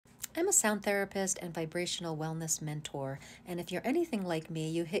I'm a sound therapist and vibrational wellness mentor. And if you're anything like me,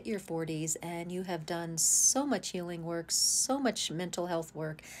 you hit your 40s and you have done so much healing work, so much mental health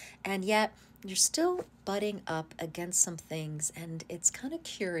work, and yet you're still butting up against some things, and it's kind of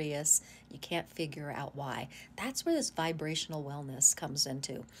curious. You can't figure out why. That's where this vibrational wellness comes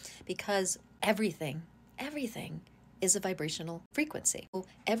into, because everything is a vibrational frequency.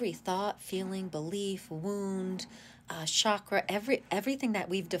 Every thought, feeling, belief, wound, chakra, everything that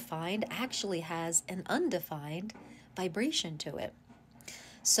we've defined actually has an undefined vibration to it.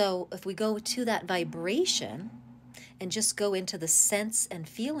 So if we go to that vibration and just go into the sense and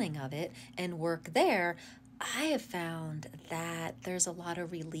feeling of it and work there, I have found that there's a lot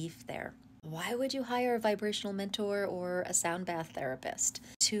of relief there. Why would you hire a vibrational mentor or a sound bath therapist?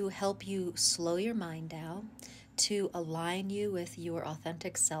 To help you slow your mind down, to align you with your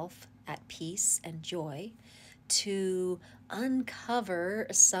authentic self at peace and joy, to uncover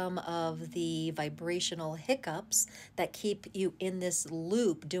some of the vibrational hiccups that keep you in this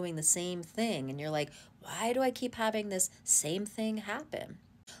loop doing the same thing. And you're like, why do I keep having this same thing happen?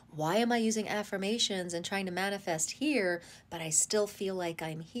 Why am I using affirmations and trying to manifest here, but I still feel like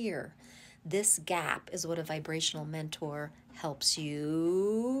I'm here? This gap is what a vibrational mentor helps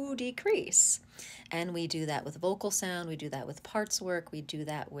you decrease. And we do that with vocal sound, we do that with parts work, we do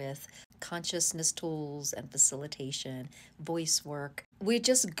that with consciousness tools and facilitation, voice work. We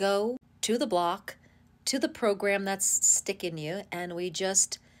just go to the block, to the program that's sticking you, and we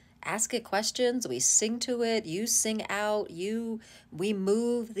just ask it questions, we sing to it, you sing out, we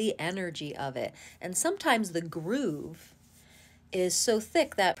move the energy of it. And sometimes the groove is so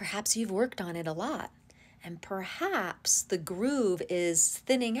thick that perhaps you've worked on it a lot. And perhaps the groove is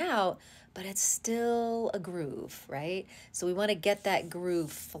thinning out, but it's still a groove, right? So we want to get that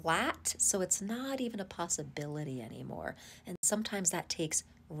groove flat so it's not even a possibility anymore. And sometimes that takes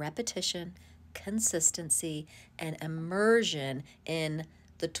repetition, consistency, and immersion in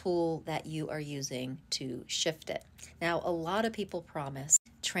the tool that you are using to shift it. Now, a lot of people promise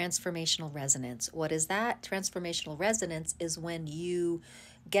transformational resonance. What is that? Transformational resonance is when you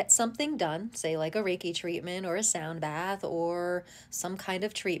get something done, say like a Reiki treatment or a sound bath or some kind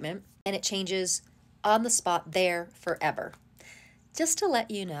of treatment, and it changes on the spot there forever. Just to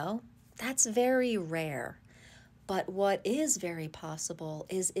let you know, that's very rare. But what is very possible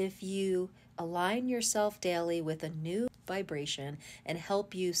is if you align yourself daily with a new vibration and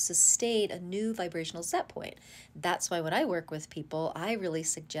help you sustain a new vibrational set point. That's why when I work with people, I really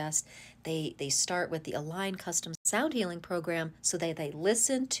suggest they start with the Align Custom Sound Healing Program so that they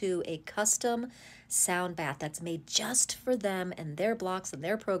listen to a custom sound bath that's made just for them and their blocks and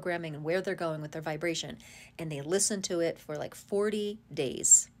their programming and where they're going with their vibration. And they listen to it for like 40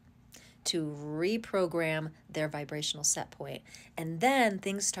 days to reprogram their vibrational set point. And then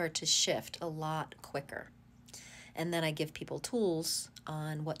things start to shift a lot quicker. And then I give people tools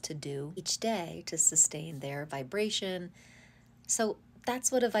on what to do each day to sustain their vibration. So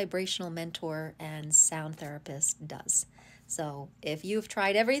that's what a vibrational mentor and sound therapist does. So if you've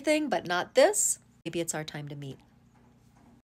tried everything but not this, maybe it's our time to meet.